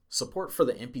Support for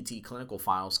the NPTE clinical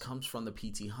files comes from the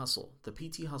PT Hustle. The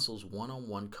PT Hustle's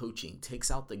one-on-one coaching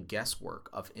takes out the guesswork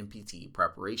of NPTE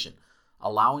preparation,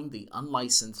 allowing the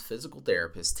unlicensed physical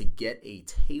therapist to get a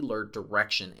tailored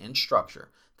direction and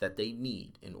structure that they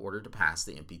need in order to pass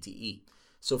the NPTE.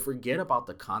 So forget about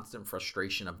the constant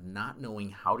frustration of not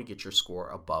knowing how to get your score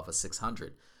above a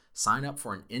 600. Sign up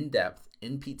for an in-depth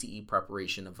NPTE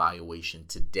preparation evaluation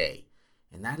today,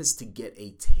 and that is to get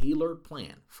a tailored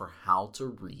plan for how to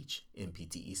reach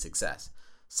NPTE success.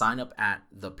 Sign up at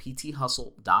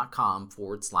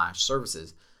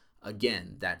thepthustle.com/services.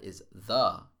 Again, that is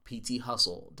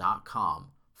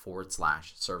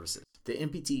thepthustle.com/services. The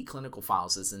NPTE clinical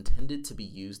files is intended to be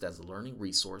used as a learning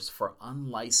resource for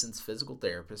unlicensed physical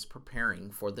therapists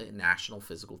preparing for the National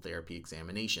Physical Therapy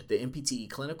Examination. The NPTE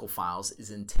clinical files is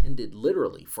intended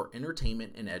literally for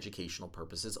entertainment and educational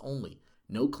purposes only.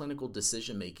 No clinical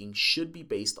decision-making should be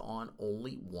based on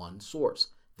only one source.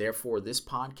 Therefore, this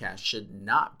podcast should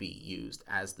not be used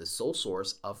as the sole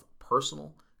source of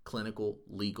personal, clinical,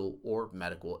 legal, or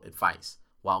medical advice.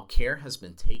 While care has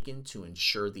been taken to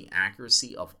ensure the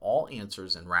accuracy of all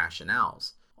answers and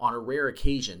rationales, on a rare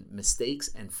occasion, mistakes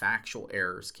and factual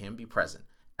errors can be present,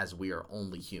 as we are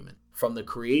only human. From the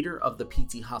creator of the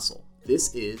PT Hustle,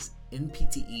 this is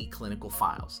NPTE Clinical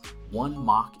Files, one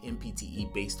mock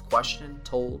NPTE-based question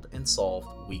told and solved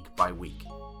week by week.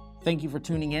 Thank you for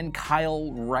tuning in.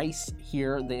 Kyle Rice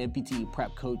here, the NPTE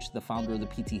Prep Coach, the founder of the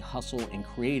PT Hustle and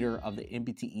creator of the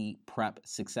NPTE Prep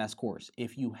Success Course.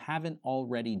 If you haven't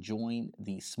already joined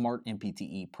the Smart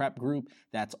NPTE Prep group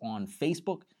that's on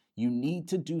Facebook, you need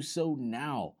to do so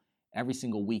now. Every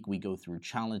single week we go through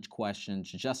challenge questions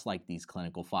just like these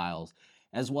clinical files,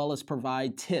 as well as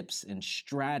provide tips and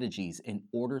strategies in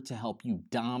order to help you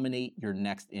dominate your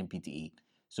next NPTE.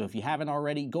 So if you haven't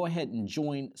already, go ahead and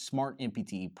join Smart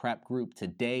NPTE Prep Group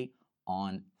today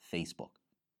on Facebook.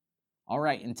 All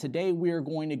right, and today we are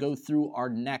going to go through our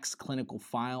next clinical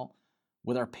file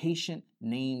with our patient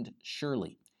named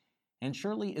Shirley. And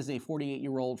Shirley is a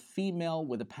 48-year-old female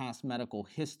with a past medical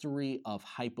history of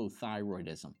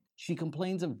hypothyroidism. She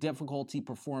complains of difficulty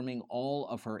performing all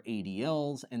of her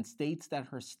ADLs and states that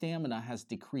her stamina has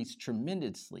decreased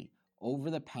tremendously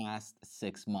over the past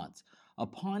 6 months.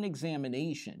 Upon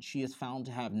examination, she is found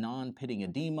to have non-pitting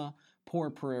edema, poor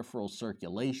peripheral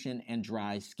circulation, and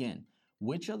dry skin.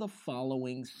 Which of the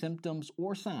following symptoms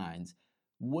or signs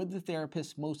would the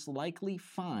therapist most likely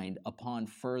find upon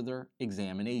further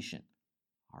examination?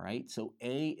 All right, so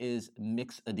A is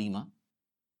mixed edema,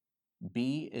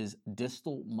 B is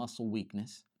distal muscle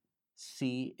weakness,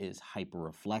 C is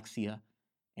hyperreflexia,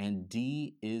 and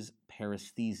D is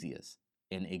paresthesias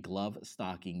in a glove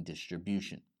stocking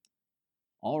distribution.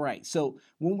 All right, so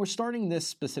when we're starting this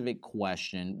specific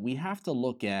question, we have to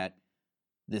look at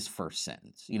this first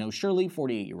sentence. Shirley,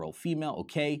 48-year-old female,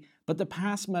 okay, but the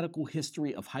past medical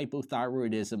history of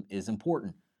hypothyroidism is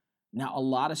important. Now, a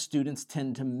lot of students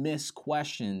tend to miss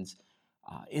questions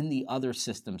in the other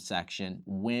system section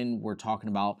when we're talking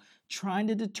about trying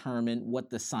to determine what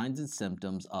the signs and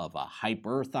symptoms of a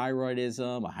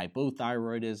hyperthyroidism, a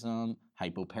hypothyroidism,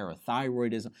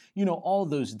 hypoparathyroidism, all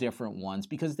those different ones,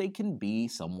 because they can be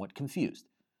somewhat confused.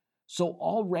 So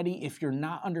already, if you're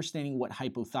not understanding what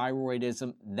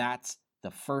hypothyroidism, that's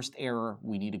the first error.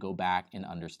 We need to go back and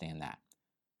understand that.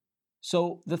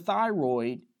 So the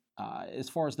thyroid, as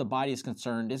far as the body is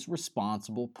concerned, is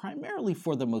responsible primarily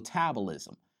for the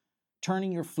metabolism,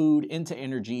 turning your food into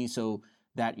energy so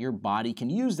that your body can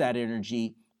use that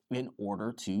energy in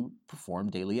order to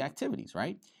perform daily activities,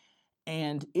 right?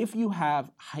 And if you have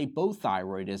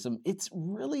hypothyroidism, it's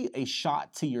really a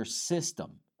shot to your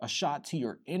system, a shot to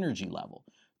your energy level,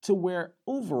 to where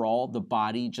overall the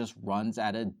body just runs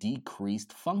at a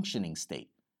decreased functioning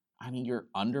state. You're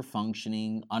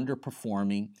under-functioning,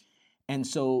 underperforming, and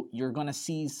so you're going to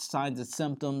see signs and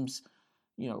symptoms,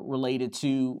 related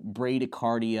to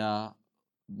bradycardia,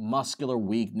 muscular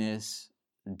weakness,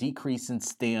 decrease in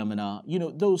stamina,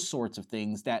 those sorts of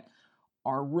things that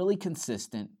are really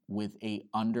consistent with a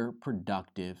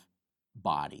underproductive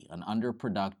body, an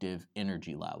underproductive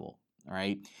energy level, all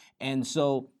right? And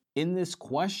so in this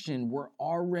question, we're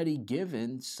already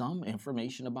given some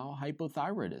information about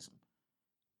hypothyroidism.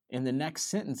 In the next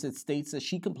sentence, it states that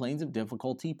she complains of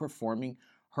difficulty performing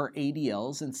her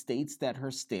ADLs and states that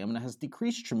her stamina has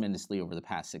decreased tremendously over the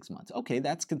past 6 months. Okay,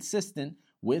 that's consistent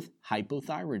with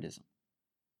hypothyroidism.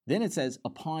 Then it says,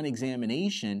 upon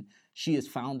examination, she is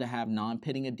found to have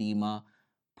non-pitting edema,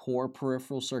 poor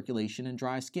peripheral circulation, and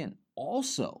dry skin.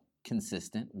 Also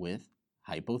consistent with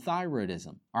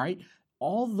hypothyroidism. All right,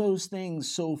 all those things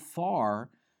so far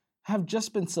have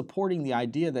just been supporting the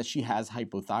idea that she has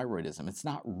hypothyroidism. It's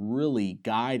not really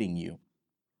guiding you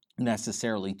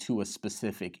necessarily to a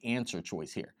specific answer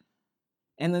choice here.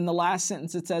 And then the last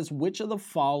sentence, it says, which of the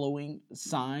following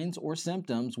signs or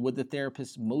symptoms would the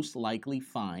therapist most likely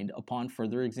find upon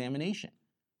further examination?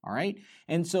 All right.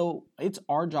 And so it's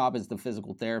our job as the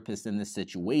physical therapist in this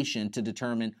situation to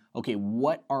determine, okay,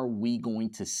 what are we going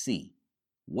to see?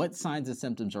 What signs and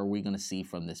symptoms are we going to see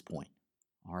from this point?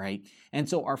 All right. And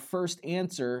so our first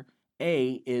answer,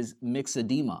 A, is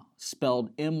myxedema,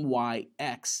 spelled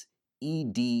myxedema,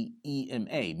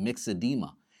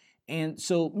 myxedema. And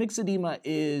so myxedema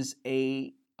is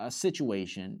a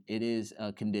situation, it is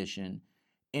a condition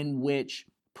in which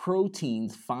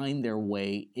proteins find their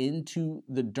way into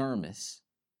the dermis,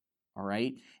 all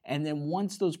right? And then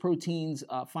once those proteins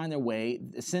find their way,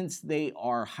 since they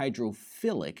are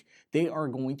hydrophilic, they are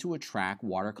going to attract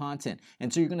water content.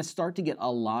 And so you're going to start to get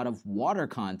a lot of water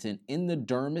content in the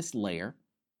dermis layer,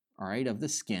 all right, of the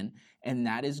skin, and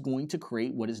that is going to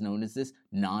create what is known as this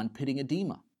non-pitting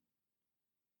edema.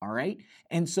 All right.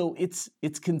 And so it's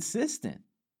consistent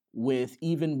with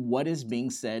even what is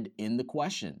being said in the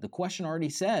question. The question already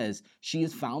says she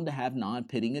is found to have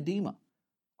non-pitting edema.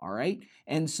 All right.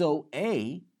 And so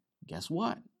A, guess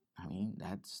what? I mean,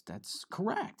 that's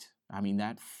correct. I mean,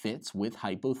 that fits with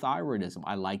hypothyroidism.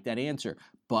 I like that answer.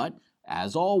 But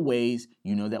as always,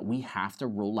 you know that we have to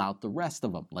rule out the rest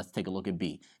of them. Let's take a look at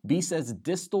B. B says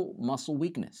distal muscle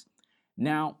weakness.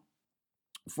 Now,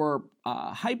 for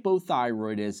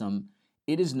hypothyroidism,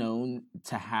 it is known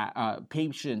to have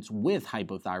patients with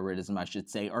hypothyroidism, I should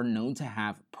say, are known to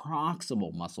have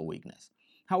proximal muscle weakness.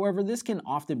 However, this can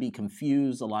often be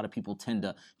confused. A lot of people tend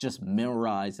to just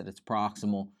memorize that it's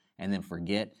proximal and then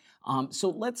forget. So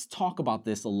let's talk about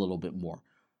this a little bit more.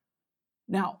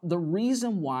 Now, the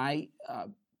reason why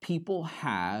people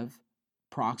have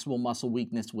proximal muscle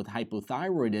weakness with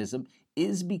hypothyroidism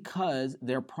is because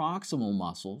their proximal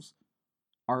muscles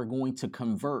are going to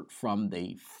convert from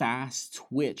the fast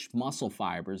twitch muscle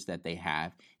fibers that they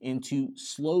have into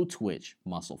slow twitch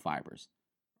muscle fibers.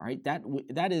 All right,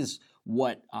 that is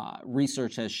what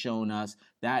research has shown us.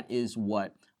 That is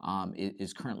what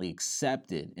is currently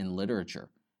accepted in literature,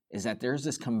 is that there's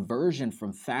this conversion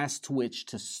from fast twitch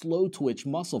to slow twitch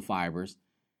muscle fibers,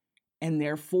 and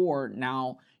therefore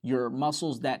now your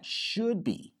muscles that should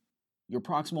be, your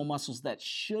proximal muscles that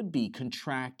should be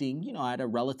contracting, at a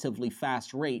relatively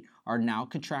fast rate are now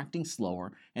contracting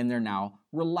slower, and they're now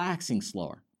relaxing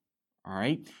slower. All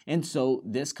right. And so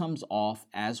this comes off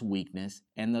as weakness,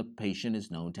 and the patient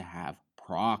is known to have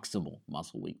proximal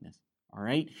muscle weakness. All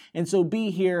right. And so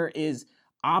B here is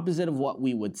opposite of what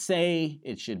we would say.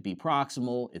 It should be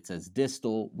proximal. It says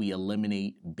distal. We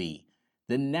eliminate B.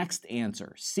 The next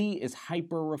answer, C, is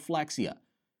hyperreflexia.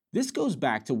 This goes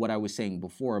back to what I was saying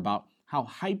before about how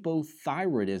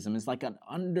hypothyroidism is like an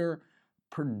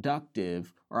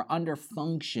underproductive or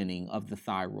underfunctioning of the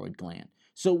thyroid gland.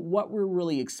 So what we're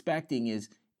really expecting is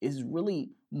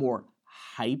really more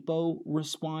hypo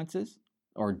responses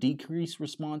or decreased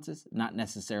responses, not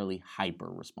necessarily hyper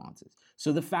responses.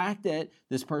 So the fact that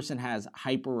this person has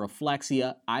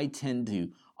hyperreflexia, I tend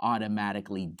to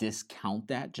automatically discount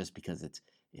that just because it's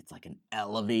like an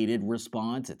elevated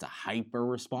response, it's a hyper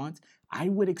response. I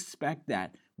would expect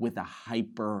that with a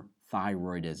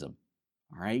hyperthyroidism.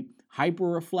 All right?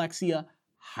 Hyperreflexia,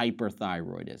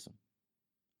 hyperthyroidism.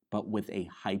 But with a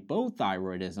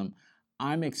hypothyroidism,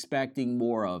 I'm expecting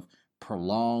more of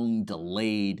prolonged,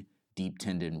 delayed deep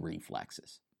tendon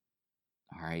reflexes.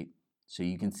 All right, so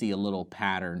you can see a little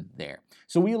pattern there.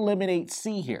 So we eliminate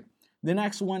C here. The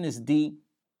next one is D,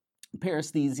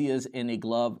 paresthesias in a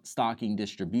glove stocking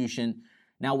distribution.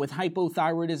 Now with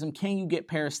hypothyroidism, can you get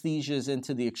paresthesias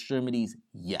into the extremities?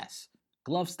 Yes.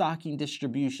 Glove stocking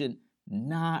distribution,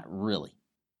 not really.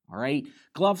 All right,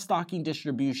 glove stocking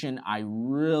distribution, I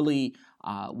really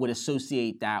would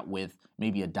associate that with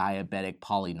maybe a diabetic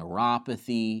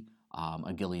polyneuropathy,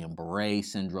 a Guillain-Barré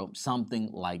syndrome, something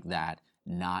like that,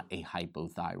 not a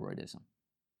hypothyroidism.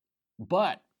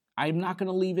 But I'm not going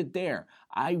to leave it there.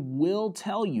 I will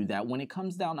tell you that when it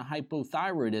comes down to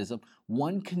hypothyroidism,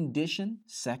 one condition,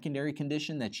 secondary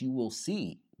condition that you will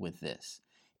see with this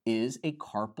is a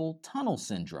carpal tunnel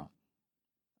syndrome.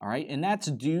 All right, and that's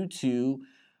due to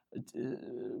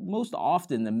most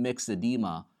often the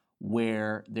myxedema,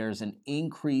 where there's an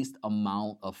increased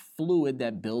amount of fluid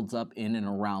that builds up in and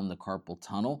around the carpal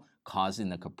tunnel, causing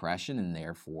the compression and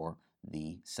therefore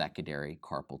the secondary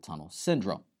carpal tunnel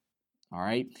syndrome. All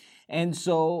right. And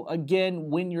so again,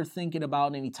 when you're thinking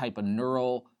about any type of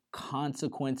neural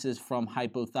consequences from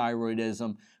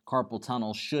hypothyroidism, carpal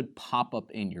tunnel should pop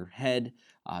up in your head.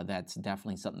 That's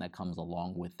definitely something that comes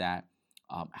along with that.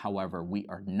 However, we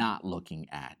are not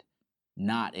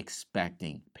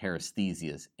expecting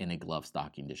paresthesias in a glove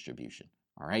stocking distribution.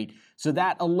 All right, so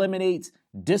that eliminates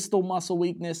distal muscle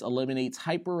weakness, eliminates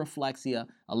hyperreflexia,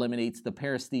 eliminates the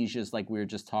paresthesias like we were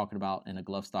just talking about in a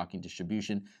glove stocking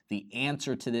distribution. The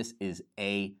answer to this is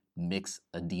A,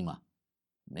 myxedema.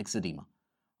 Myxedema.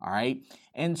 All right,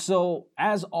 and so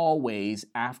as always,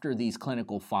 after these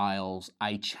clinical files,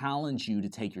 I challenge you to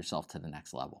take yourself to the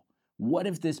next level. What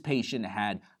if this patient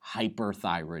had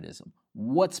hyperthyroidism?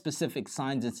 What specific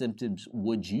signs and symptoms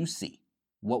would you see?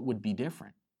 What would be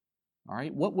different? All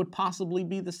right, what would possibly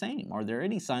be the same? Are there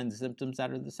any signs and symptoms that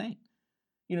are the same?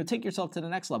 Take yourself to the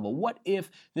next level. What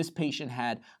if this patient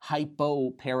had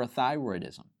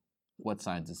hypoparathyroidism? What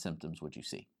signs and symptoms would you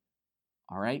see?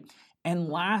 All right, and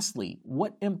lastly,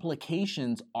 what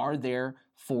implications are there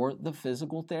for the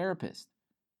physical therapist?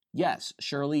 Yes,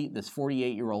 Shirley, this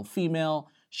 48-year-old female,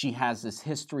 she has this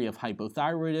history of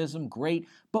hypothyroidism, great,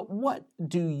 but what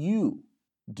do you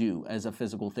do as a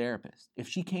physical therapist? If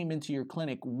she came into your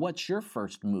clinic, what's your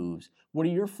first moves? What are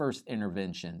your first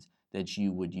interventions that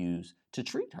you would use to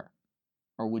treat her?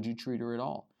 Or would you treat her at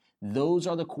all? Those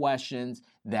are the questions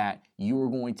that you are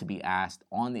going to be asked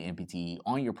on the NPTE,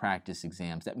 on your practice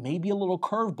exams, that may be a little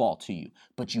curveball to you,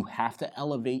 but you have to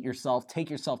elevate yourself, take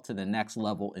yourself to the next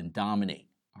level, and dominate.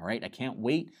 All right, I can't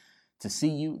wait to see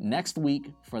you next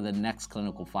week for the next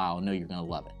clinical file. I know you're going to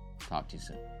love it. Talk to you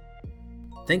soon.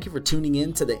 Thank you for tuning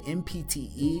in to the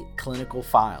NPTE Clinical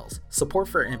Files. Support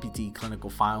for NPTE Clinical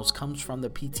Files comes from the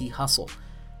PT Hustle.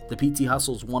 The PT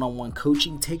Hustle's one-on-one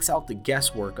coaching takes out the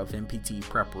guesswork of NPTE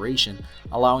preparation,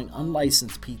 allowing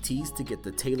unlicensed PTs to get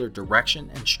the tailored direction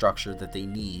and structure that they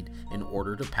need in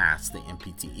order to pass the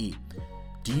NPTE.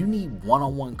 Do you need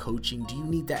one-on-one coaching? Do you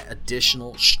need that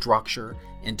additional structure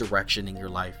and direction in your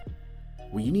life?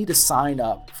 Well, you need to sign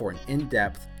up for an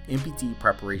in-depth NPTE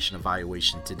preparation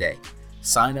evaluation today.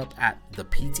 Sign up at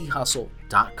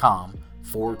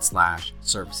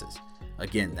thepthustle.com/services.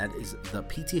 Again, that is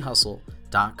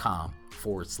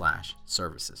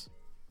thepthustle.com/services.